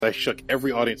I shook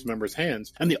every audience member's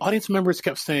hands, and the audience members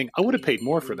kept saying, I would have paid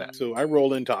more for that. So I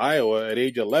roll into Iowa at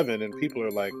age 11, and people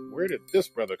are like, where did this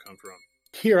brother come from?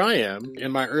 Here I am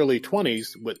in my early 20s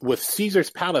with Caesar's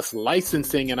Palace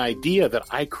licensing an idea that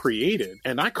I created,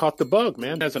 and I caught the bug,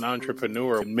 man. As an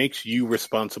entrepreneur, it makes you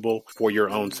responsible for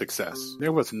your own success.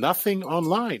 There was nothing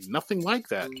online, nothing like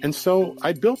that. And so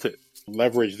I built it.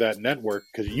 Leverage that network,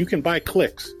 because you can buy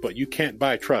clicks, but you can't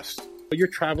buy trust. You're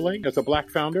traveling as a Black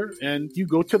founder and you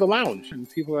go to the lounge and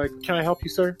people are like, can I help you,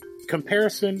 sir?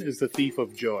 Comparison is the thief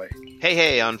of joy.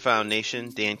 Hey, Unfound Nation.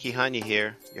 Dan Kihanya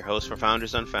here, your host for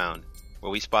Founders Unfound,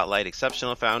 where we spotlight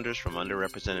exceptional founders from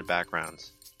underrepresented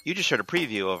backgrounds. You just heard a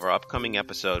preview of our upcoming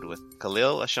episode with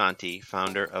Khalil Ashanti,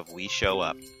 founder of We Show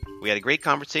Up. We had a great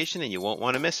conversation and you won't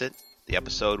want to miss it. The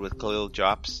episode with Khalil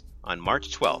drops on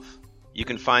March 12th. You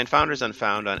can find Founders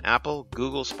Unfound on Apple,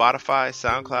 Google, Spotify,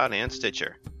 SoundCloud, and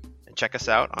Stitcher. And check us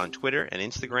out on Twitter and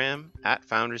Instagram at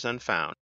Founders Unfound.